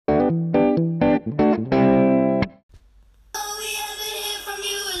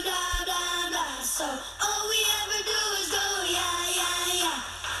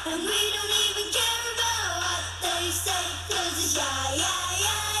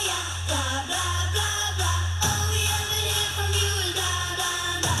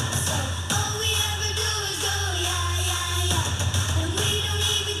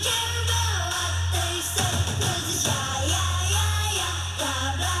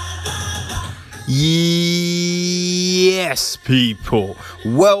Yes, people,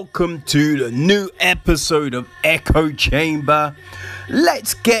 welcome to the new episode of Echo Chamber.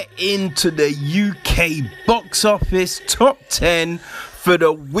 Let's get into the UK box office top 10 for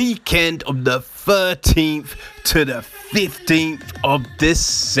the weekend of the 13th to the 15th of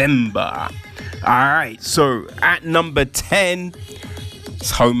December. Alright, so at number 10,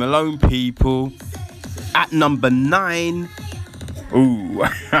 it's Home Alone, people. At number 9,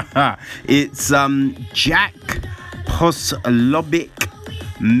 it's Jack Poslovic,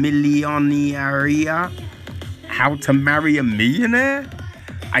 Millionaire, How to Marry a Millionaire?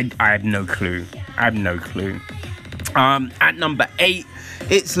 I have no clue. At number 8,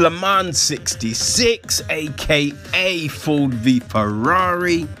 it's Le Mans 66, aka Ford v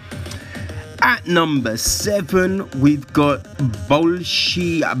Ferrari. At number 7, we've got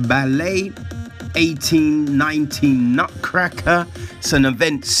Bolshoi Ballet 1819 Nutcracker. It's an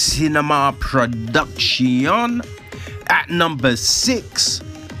event cinema production. At number 6,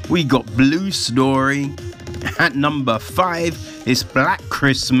 we got Blue Story. At number 5, it's Black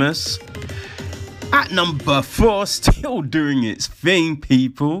Christmas. At number 4, still doing its thing,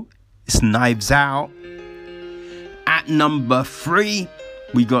 people, it's Knives Out. At number 3,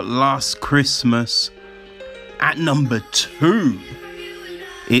 we got Last Christmas. At number 2,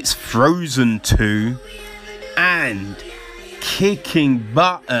 it's Frozen 2. And kicking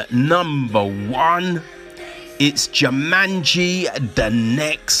butt at number 1, it's Jumanji: The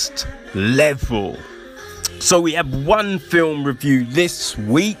Next Level. So we have one film review this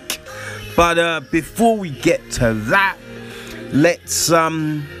week, but before we get to that, let's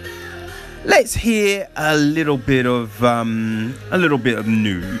hear a little bit of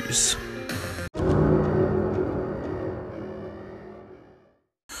news.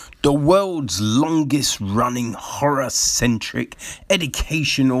 The world's longest running horror-centric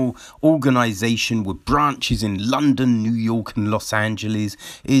educational organization with branches in London, New York and Los Angeles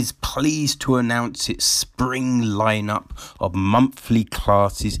is pleased to announce its spring lineup of monthly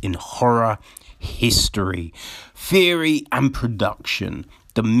classes in horror history, theory and production.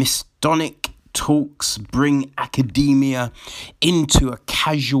 The Mistonic talks bring academia into a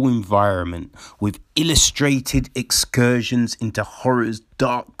casual environment with illustrated excursions into horror's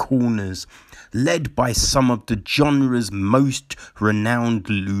dark corners, led by some of the genre's most renowned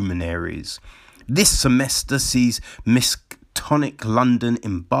luminaries. This semester sees Mistonic London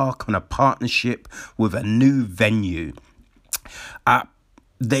embark on a partnership with a new venue.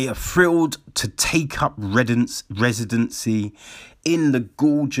 They are thrilled to take up residency in the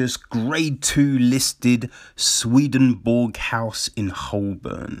gorgeous Grade 2 listed Swedenborg House in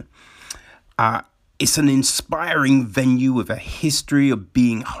Holborn. It's an inspiring venue with a history of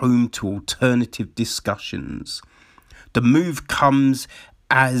being home to alternative discussions. The move comes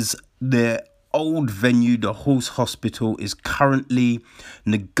as the old venue, the Horse Hospital, is currently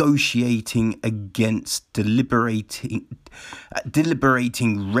negotiating against deliberating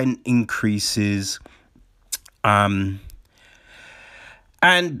rent increases.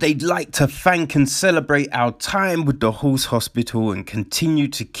 And they'd like to thank and celebrate our time with the Horse Hospital and continue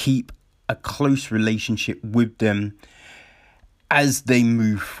to keep a close relationship with them as they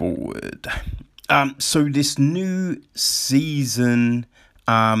move forward. So this new season,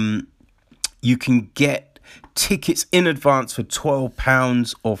 you can get tickets in advance for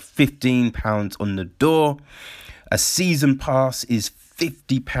 £12 or £15 on the door. A season pass is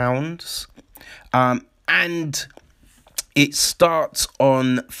 £50. And it starts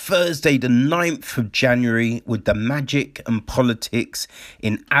on Thursday the 9th of January with The Magic and Politics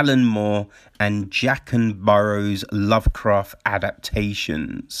in Alan Moore and Jack and Burroughs Lovecraft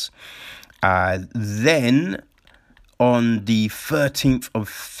adaptations. Then on the 13th of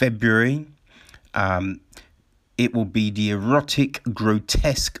February, it will be The Erotic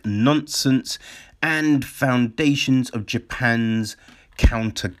Grotesque Nonsense and Foundations of Japan's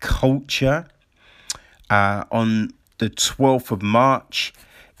Counterculture. On the 12th of March,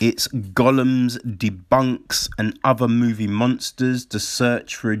 it's Golems, Debunks and Other Movie Monsters, The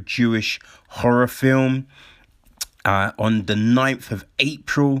Search for a Jewish Horror Film. On the 9th of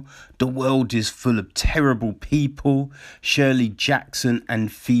April, The World is Full of Terrible People, Shirley Jackson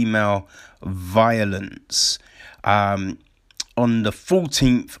and Female Violence. On the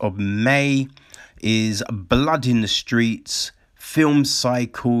 14th of May is Blood in the Streets, Film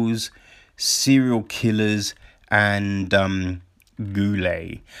Cycles, Serial Killers and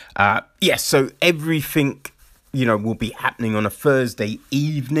Goulet. So everything, will be happening on a Thursday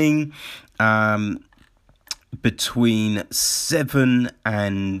evening between 7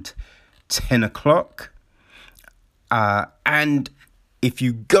 and 10 o'clock. And if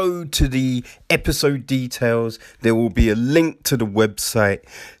you go to the episode details, there will be a link to the website,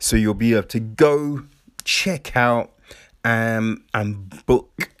 so you'll be able to go check out and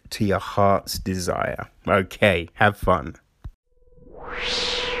book to your heart's desire. Okay, have fun.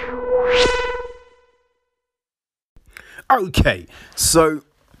 Okay, so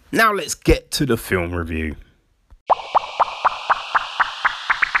now let's get to the film review.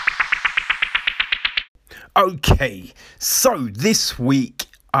 Okay, so this week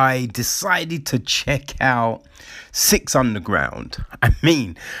I decided to check out Six Underground. I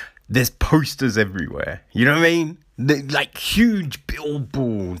mean, there's posters everywhere. You know what I mean? Like huge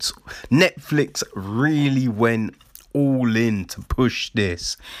billboards. Netflix really went all in to push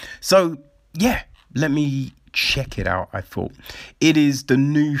this. So, yeah, let me check it out, I thought. It is the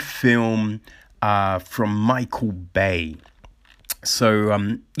new film from Michael Bay. So,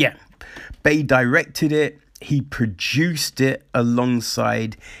 yeah, Bay directed it. He produced it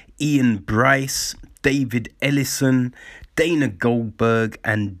alongside Ian Bryce, David Ellison, Dana Goldberg,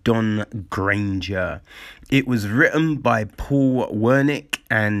 and Don Granger. It was written by Paul Wernick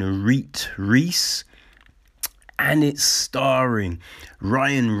and Reet Reese, and it's starring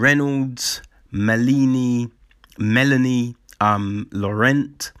Ryan Reynolds, Melanie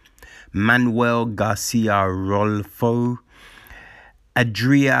Laurent, Manuel Garcia Rolfo,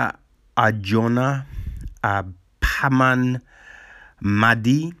 Adria Arjona, Paman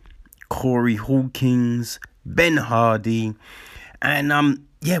Madi, Corey Hawkins, Ben Hardy, and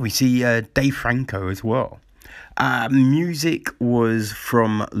we see Dave Franco as well. Music was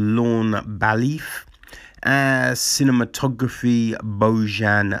from Lorne Balif, cinematography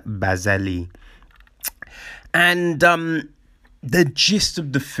Bojan Bazeli, and the gist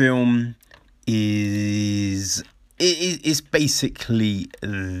of the film is basically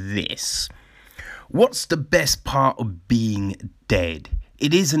this. What's the best part of being dead?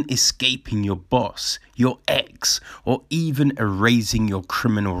 It isn't escaping your boss, your ex, or even erasing your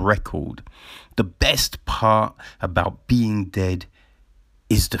criminal record. The best part about being dead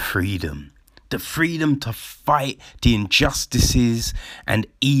is the freedom. The freedom to fight the injustices and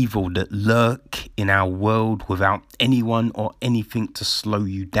evil that lurk in our world without anyone or anything to slow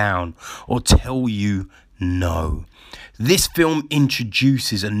you down or tell you no. This film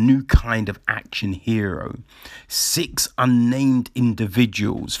introduces a new kind of action hero. 6 unnamed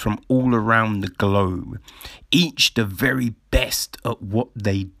individuals from all around the globe, each the very best at what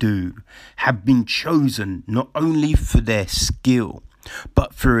they do, have been chosen not only for their skill,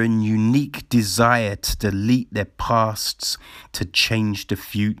 but for a unique desire to delete their pasts to change the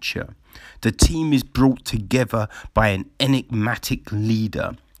future. The team is brought together by an enigmatic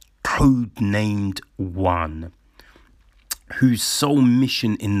leader, codenamed One, whose sole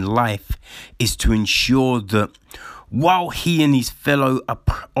mission in life is to ensure that while he and his fellow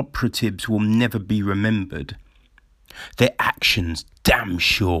operatives will never be remembered, their actions damn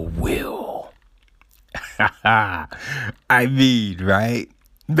sure will. I mean, right?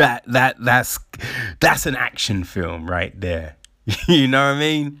 That's an action film right there. You know what I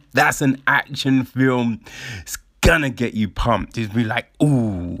mean? That's an action film. It's gonna get you pumped. It's be like,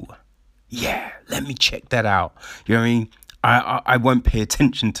 ooh, yeah, let me check that out. You know what I mean? I won't pay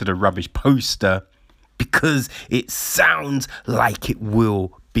attention to the rubbish poster because it sounds like it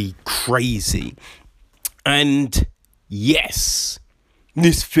will be crazy. And yes,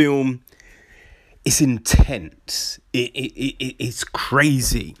 this film is intense. It's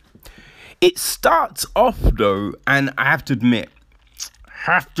crazy. It starts off though, and I have to admit,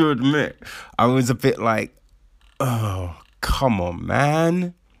 I was a bit like, oh, come on,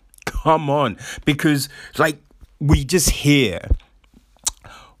 man. Come on. Because, like, we just hear,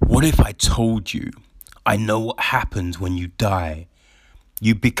 what if I told you I know what happens when you die?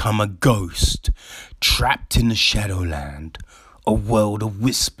 You become a ghost, trapped in the Shadowland, a world of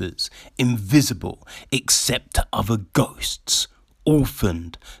whispers, invisible except to other ghosts,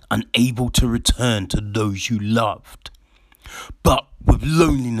 orphaned, unable to return to those you loved. But with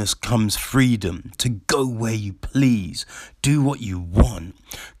loneliness comes freedom to go where you please, do what you want.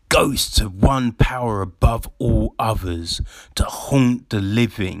 Ghosts have one power above all others, to haunt the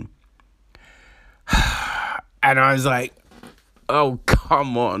living. And I was like, oh,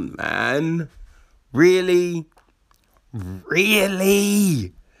 come on, man. Really?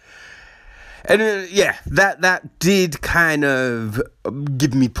 Really? And that did kind of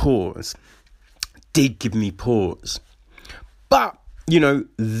give me pause. But,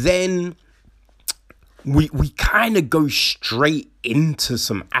 then we kind of go straight into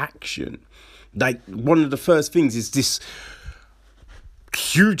some action. Like, one of the first things is this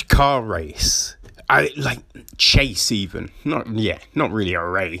huge car race. I like chase even. Not really a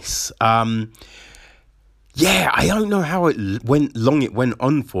race. Yeah, I don't know how it went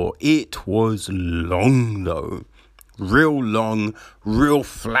on for. It was long though. Real long, real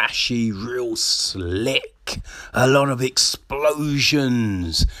flashy, real slick. A lot of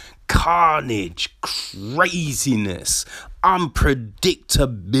explosions, carnage, craziness,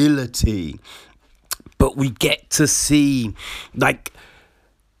 unpredictability. But we get to see, like,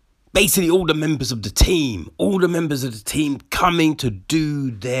 basically all the members of the team coming to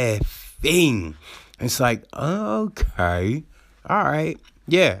do their thing. It's like, okay, all right,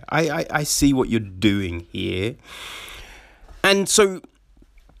 yeah, I see what you're doing here. And so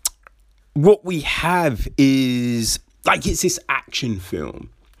what we have is, like, it's this action film,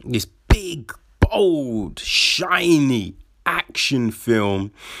 this big, bold, shiny action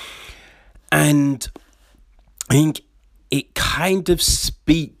film. And I think it kind of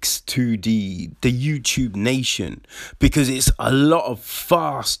speaks to the YouTube nation, because it's a lot of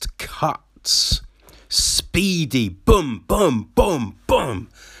fast cuts, speedy, boom, boom, boom, boom,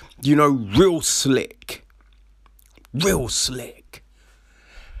 you know, real slick.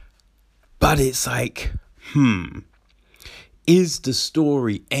 But it's like, is the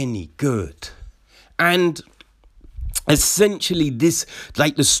story any good? And essentially this,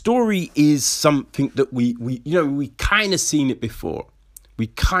 like, the story is something that we kind of seen it before.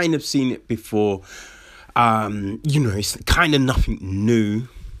 It's kind of nothing new.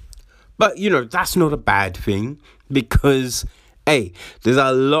 But, that's not a bad thing, because, hey, there's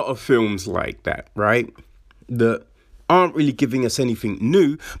a lot of films like that, right? That aren't really giving us anything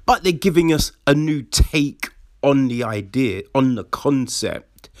new, but they're giving us a new take on the idea, on the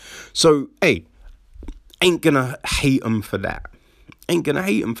concept. So, hey, ain't gonna hate them for that.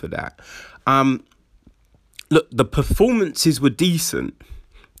 Look, the performances were decent.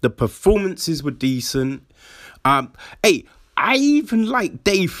 Hey, I even like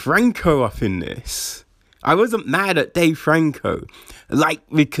Dave Franco up in this. I wasn't mad at Dave Franco.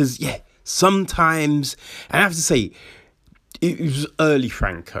 Because, sometimes, and I have to say, it was early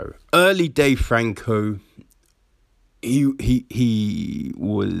Dave Franco. He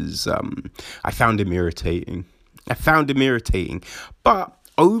was, I found him irritating. But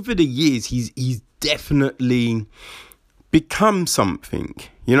over the years, he's definitely become something.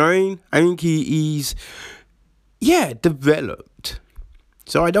 You know what I mean? I think he's developed.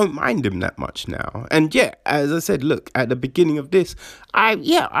 So I don't mind him that much now. And as I said, look, at the beginning of this, I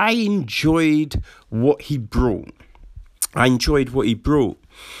enjoyed what he brought.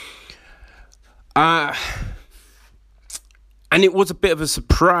 And it was a bit of a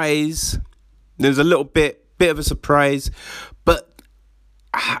surprise. There's a little bit of a surprise. But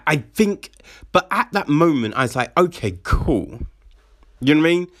I think, at that moment, I was like, okay, cool. You know what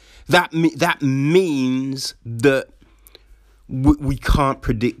I mean? That means that we can't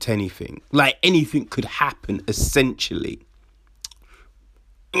predict anything. Like, anything could happen, essentially.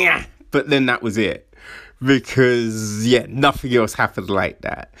 Yeah, but then that was it. Because, nothing else happened like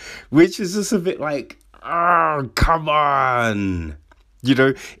that. Which is just a bit like, oh, come on.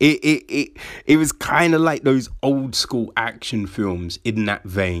 It was kind of like those old school action films in that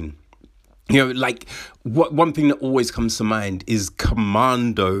vein. Like, one thing that always comes to mind is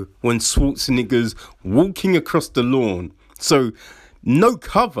Commando, when Schwarzenegger's walking across the lawn. So, no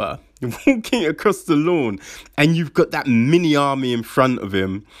cover, walking across the lawn, and you've got that mini army in front of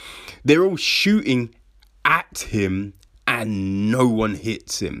him. They're all shooting at him, and no one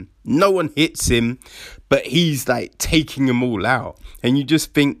hits him, but he's like taking them all out. And you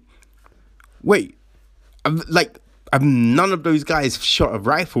just think, wait, none of those guys shot a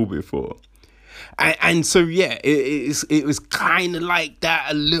rifle before. And so, it was kind of like that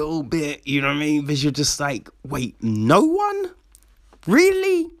a little bit, you know what I mean? Because you're just like, wait, no one?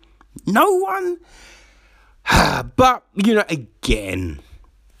 Really? No one? But, again,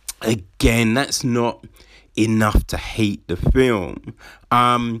 that's not enough to hate the film.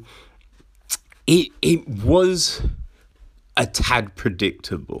 It was a tad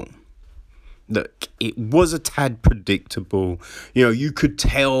predictable. Look, it was a tad predictable. You could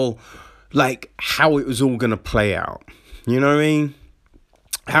tell, like, how it was all going to play out. You know what I mean?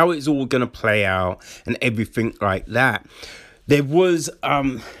 How it's all going to play out and everything like that. There was,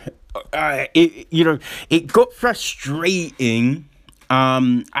 it got frustrating,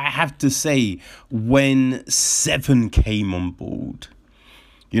 I have to say, when Seven came on board,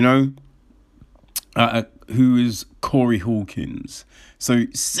 who is Corey Hawkins. So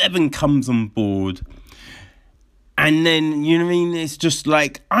Seven comes on board, and then, you know what I mean, it's just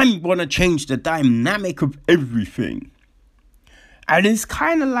like, I want to change the dynamic of everything. And it's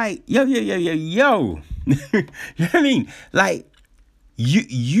kind of like, yo. You know what I mean? Like,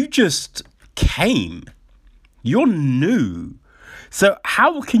 you just came. You're new. So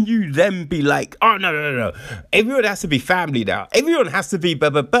how can you then be like, oh, no. Everyone has to be family now. Everyone has to be blah,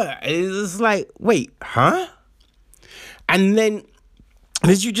 blah, blah. It's like, wait, huh? And then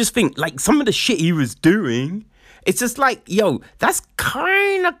as you just think, like, some of the shit he was doing, it's just like, yo, that's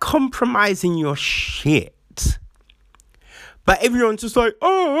kind of compromising your shit. But everyone's just like,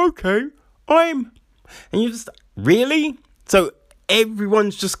 oh, okay, and you're just, really? So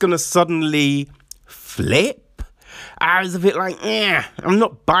everyone's just going to suddenly flip? I was a bit like, I'm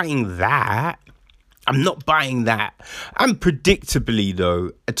not buying that. And predictably,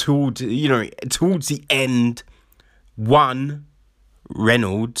 though, towards the end,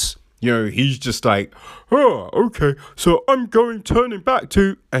 Reynolds, he's just like, oh, okay, so I'm turning back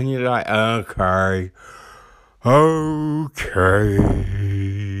to, and you're like, okay.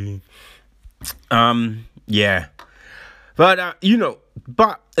 Yeah. But,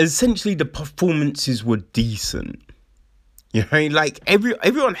 but essentially the performances were decent. Like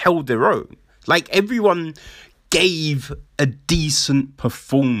everyone held their own. Like everyone gave a decent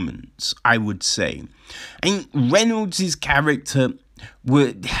performance, I would say. And Reynolds' character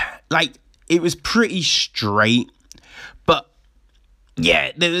it was pretty straight, but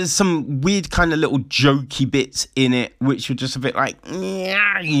yeah, there was some weird kind of little jokey bits in it, which were just a bit like,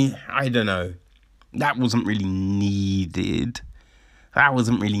 I don't know. That wasn't really needed.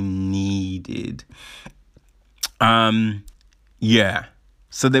 Yeah.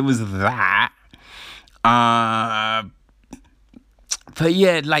 So there was that. But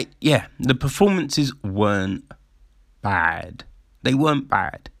the performances weren't bad. They weren't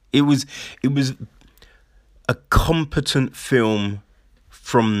bad. It was a competent film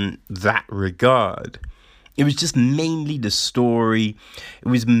from that regard. It was just mainly the story. It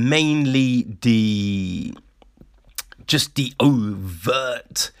was mainly the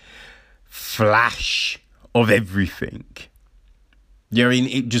overt flash of everything.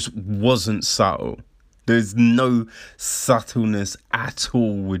 It just wasn't subtle. There's no subtleness at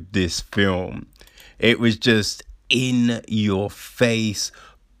all with this film. It was just in your face,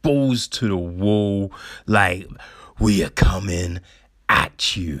 balls to the wall, like, we are coming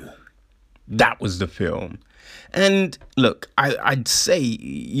at you. That was the film. And look, I'd say,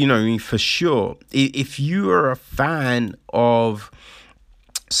 for sure, if you are a fan of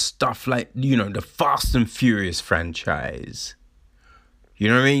stuff like, the Fast and Furious franchise, you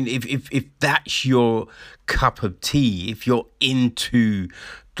know what I mean? If that's your cup of tea, if you're into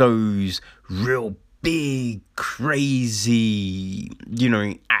those real big, crazy,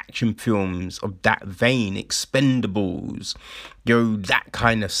 action films of that vein, Expendables, that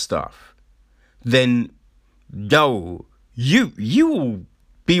kind of stuff, then, you will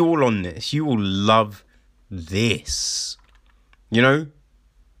be all on this. You will love this. I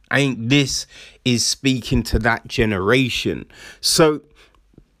think this is speaking to that generation. So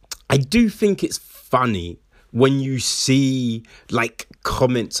I do think it's funny when you see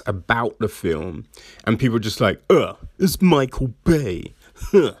comments about the film and people just like, it's Michael Bay.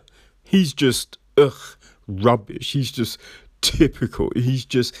 He's just rubbish. He's just typical. He's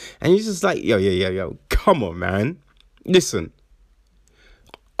just like, yo, come on, man. Listen,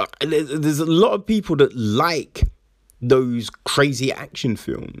 there's a lot of people that like those crazy action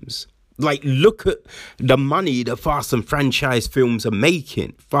films. Like, look at the money the Fast and franchise films are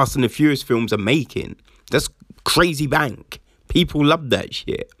making. Fast and the Furious films are making. That's crazy bank. People love that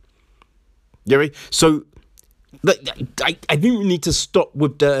shit. So, I think we need to stop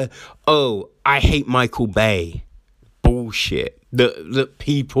with the, I hate Michael Bay bullshit. That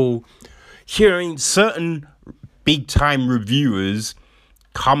people hearing certain big time reviewers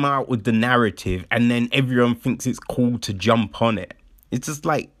come out with the narrative and then everyone thinks it's cool to jump on it. It's just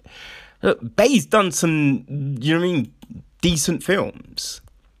like, look, Bay's done some, decent films.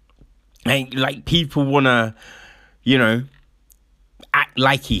 And people want to, act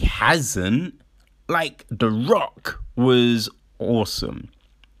like he hasn't. Like, The Rock was awesome.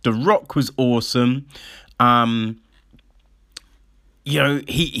 He's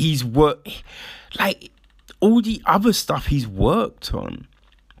worked, all the other stuff he's worked on.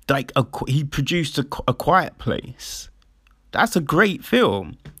 He produced a Quiet Place. That's a great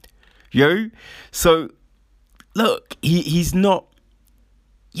film. So, look, he's not,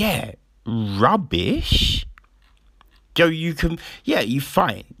 rubbish. You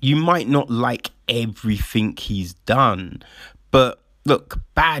fine. You might not like everything he's done, but look,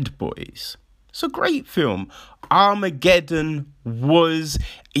 Bad Boys, it's a great film. Armageddon was,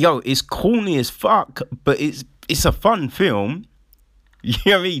 it's corny as fuck, but it's a fun film. You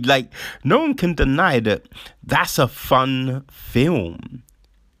know what I mean? Like, no one can deny that that's a fun film.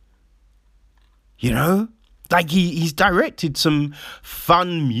 You know? Like, he's directed some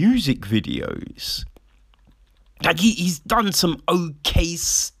fun music videos. Like, he's done some okay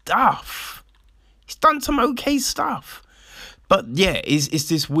stuff. But yeah, it's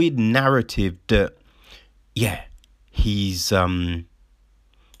this weird narrative that, yeah, he's, you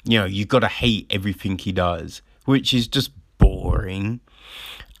gotta hate everything he does, which is just boring.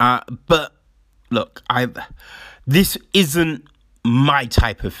 But look, this isn't my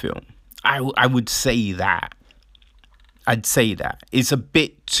type of film. I would say that. I'd say that. It's a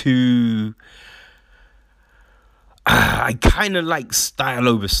bit too... I kind of like style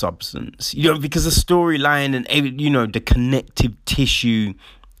over substance, because the storyline and, the connective tissue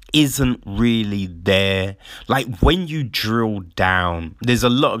isn't really there. Like, when you drill down, there's a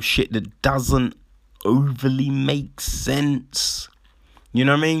lot of shit that doesn't overly make sense. You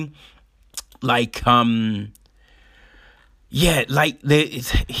know what I mean? Like, yeah, like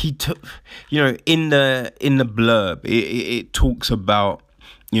he took, in the blurb, it talks about,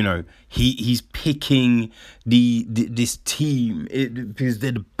 he's picking this team because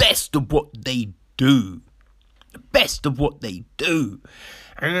they're the best of what they do.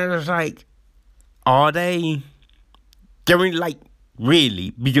 And I was like, are they? Going, like,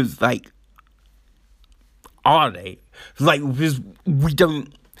 really? Because, like, are they? Like, because we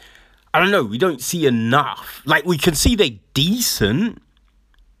don't see enough. Like, we can see they're decent,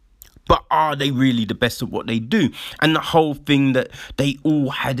 but are they really the best at what they do? And the whole thing that they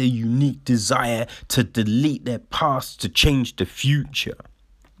all had a unique desire to delete their past to change the future.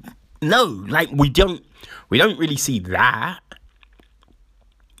 No, like, we don't really see that.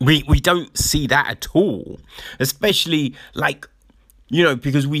 We don't see that at all. Especially, like,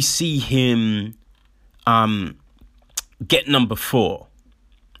 because we see him get number 4,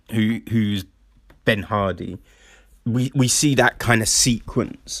 who's Ben Hardy. We see that kind of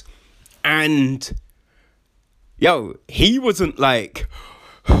sequence. And, he wasn't like,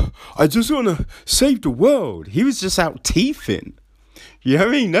 I just want to save the world. He was just out teething. You know what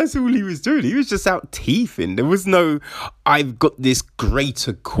I mean? That's all he was doing. He was just out teething. There was no, I've got this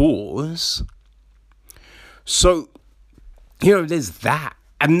greater cause. So, there's that.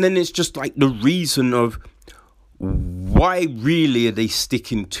 And then it's just like the reason of why really are they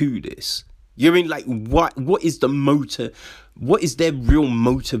sticking to this? You know what I mean? Like, what is the motor? What is their real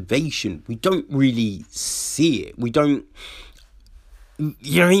motivation? We don't really see it. We don't,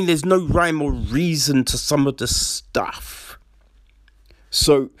 you know what I mean? There's no rhyme or reason to some of the stuff.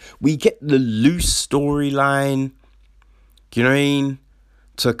 So we get the loose storyline, you know what I mean?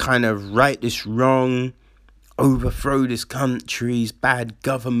 To kind of right this wrong, overthrow this country's bad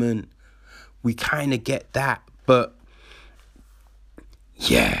government. We kind of get that, but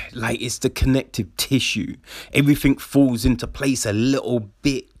yeah, like, it's the connective tissue. Everything falls into place a little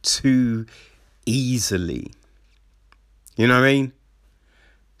bit too easily. You know what I mean?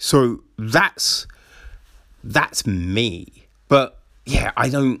 So that's me. But yeah, I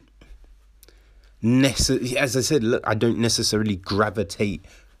don't necessarily, as I said, look, I don't necessarily gravitate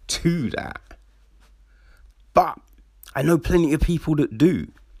to that. But I know plenty of people that do.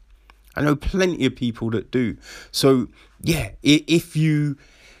 So, yeah, if you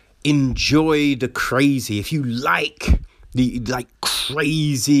enjoy the crazy, if you like the, like,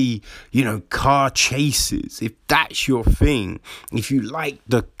 crazy, car chases, if that's your thing, if you like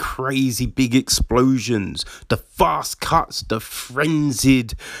the crazy big explosions, the fast cuts, the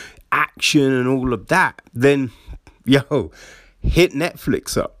frenzied action and all of that, then, hit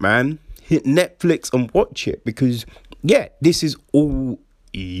Netflix up, man. Hit Netflix and watch it, because, yeah, this is all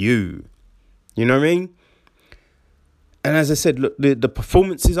you. You know what I mean? And as I said, look, the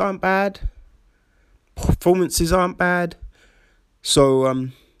performances aren't bad. So,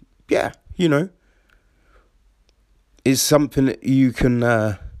 yeah, it's something that you can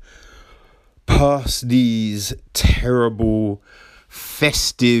pass these terrible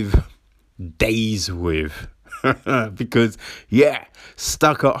festive days with. Because, yeah,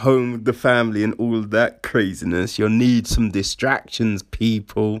 stuck at home with the family and all that craziness, you'll need some distractions,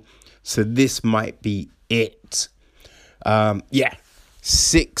 people. So this might be it.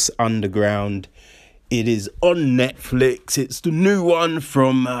 6 Underground. It is on Netflix. It's the new one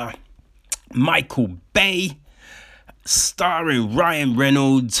from Michael Bay, starring Ryan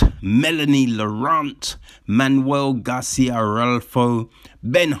Reynolds, Melanie Laurent, Manuel Garcia Ralpho,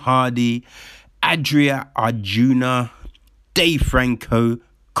 Ben Hardy, Adria Arjuna, Dave Franco,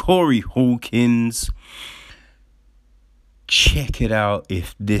 Corey Hawkins. Check it out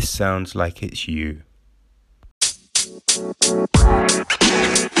if this sounds like it's you.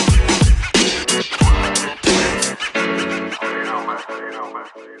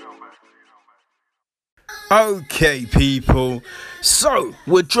 Okay, people, so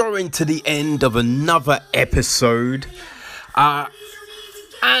we're drawing to the end of another episode, and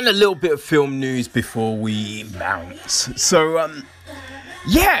a little bit of film news before we bounce. So,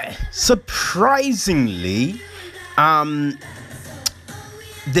 yeah, surprisingly,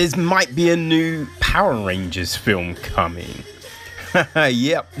 there might be a new Power Rangers film coming.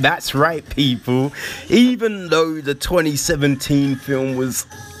 Yep, that's right, people. Even though the 2017 film was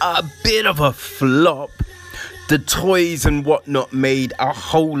a bit of a flop, the toys and whatnot made a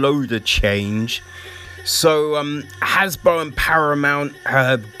whole load of change. So Hasbro and Paramount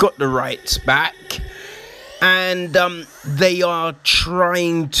have got the rights back, and they are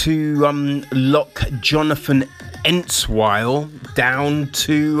trying to lock Jonathan Entzweil down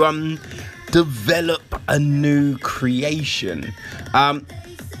to develop a new creation. Now,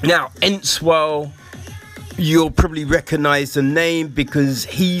 Entzweil, you'll probably recognize the name because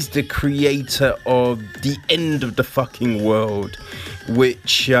he's the creator of The End of the Fucking World,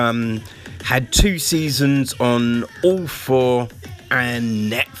 which had 2 seasons on All 4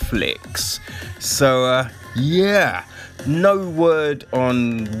 and Netflix. So, yeah, no word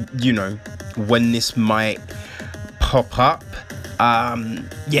on, when this might pop up.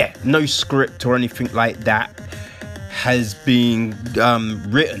 Yeah, no script or anything like that has been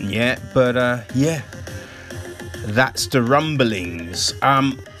written yet, but yeah, that's the rumblings.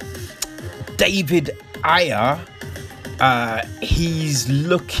 David Ayer, he's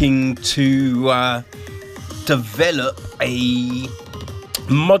looking to develop a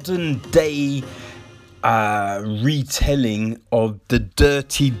modern day retelling of the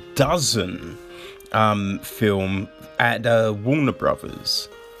Dirty Dozen film at Warner Brothers.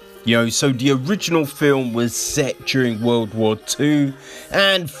 So the original film was set during World War II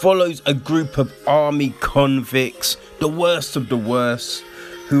and follows a group of army convicts, the worst of the worst,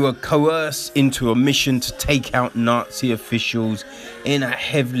 who are coerced into a mission to take out Nazi officials in a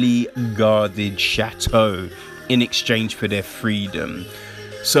heavily guarded chateau in exchange for their freedom.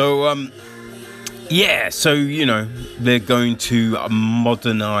 So, yeah, so, they're going to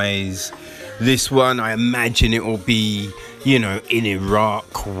modernize this one. I imagine it will be, in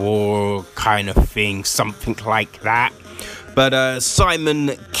Iraq war kind of thing, something like that. But Simon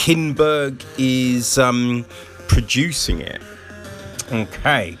Kinberg is producing it.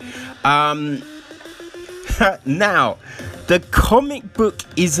 Okay. Now, the comic book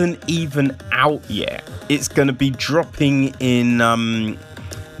isn't even out yet. It's going to be dropping in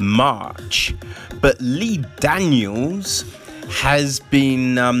March. But Lee Daniels has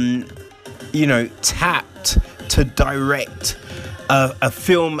been, tapped to direct a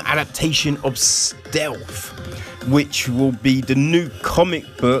film adaptation of Stealth, which will be the new comic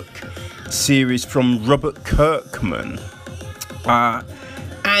book series from Robert Kirkman.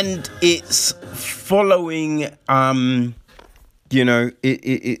 And it's following,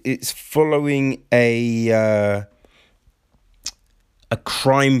 it's following a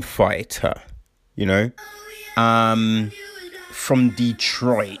crime fighter, from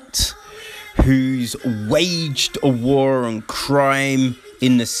Detroit, who's waged a war on crime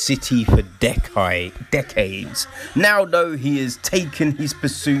in the city for decades. Now, though, he has taken his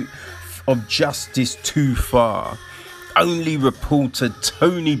pursuit of justice too far. Only reporter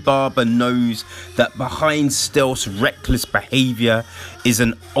Tony Barber knows that behind Stealth's reckless behavior is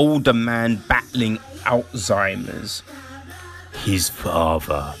an older man battling Alzheimer's. His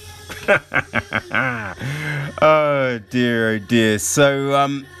father. Oh dear.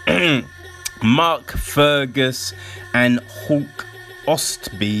 So, Mark Fergus and Hawk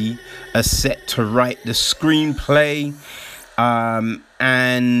Ostby are set to write the screenplay.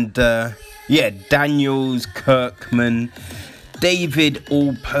 Daniels, Kirkman, David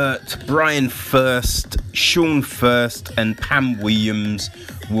Alpert, Brian First, Sean First, and Pam Williams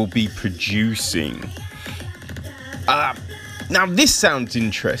will be producing. Now this sounds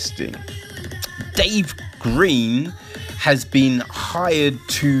interesting. Dave Green has been hired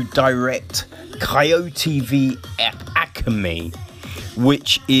to direct Coyote v Acme,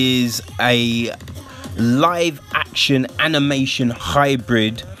 which is a live action animation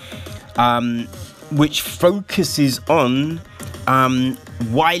hybrid which focuses on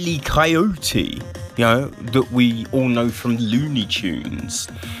Wile E. Coyote, that we all know from Looney Tunes.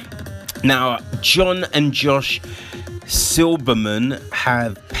 Now, John and Josh Silberman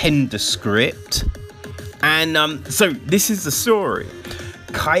have penned the script, and so this is the story.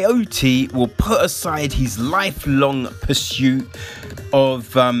 Coyote will put aside his lifelong pursuit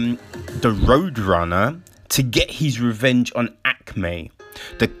of the Roadrunner to get his revenge on Acme,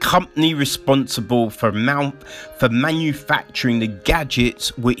 the company responsible for manufacturing the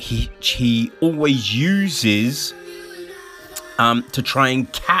gadgets which he always uses to try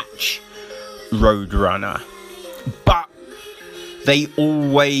and catch Roadrunner. But they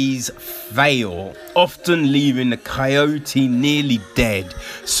always fail, often leaving the coyote nearly dead.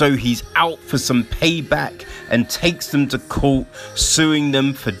 So he's out for some payback and takes them to court, suing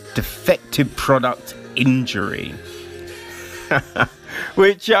them for defective product injury.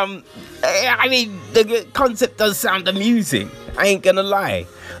 Which, I mean, the concept does sound amusing. I ain't gonna lie.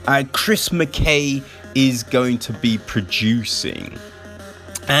 Chris McKay is going to be producing.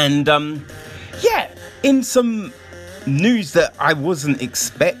 And, yeah, in some news that I wasn't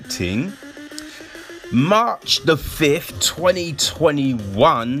expecting, March the 5th,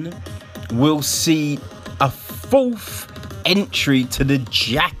 2021, will see a fourth entry to the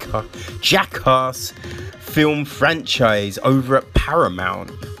Jackass film franchise over at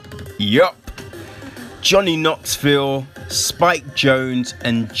Paramount. Yup. Johnny Knoxville, Spike Jonze,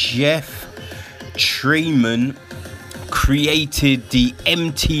 and Jeff Treman created the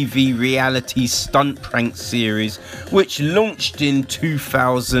MTV reality stunt prank series, which launched in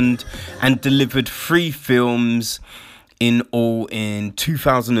 2000 and delivered 3 films in all in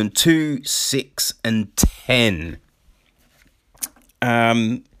 2002, 6, and 10.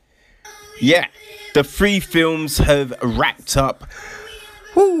 Yeah, the 3 films have racked up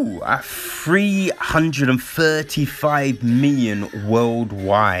 335 million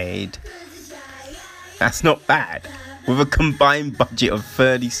worldwide. That's not bad, with a combined budget of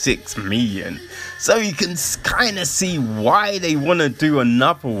 36 million. So you can kind of see why they want to do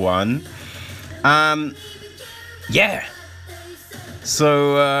another one. Yeah.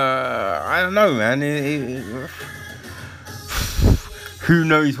 So, I don't know, man. Who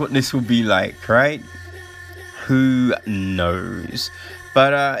knows what this will be like, right? Who knows?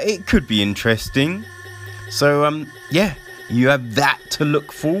 But it could be interesting. So, yeah, you have that to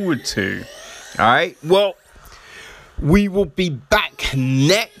look forward to. All right, well, we will be back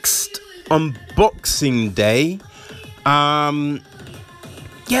next on Boxing Day. Yeah,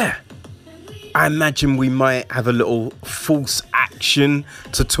 I imagine we might have a little false action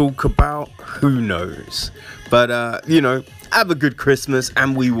to talk about. Who knows? But, you know, have a good Christmas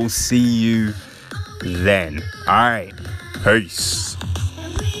and we will see you then. All right, peace.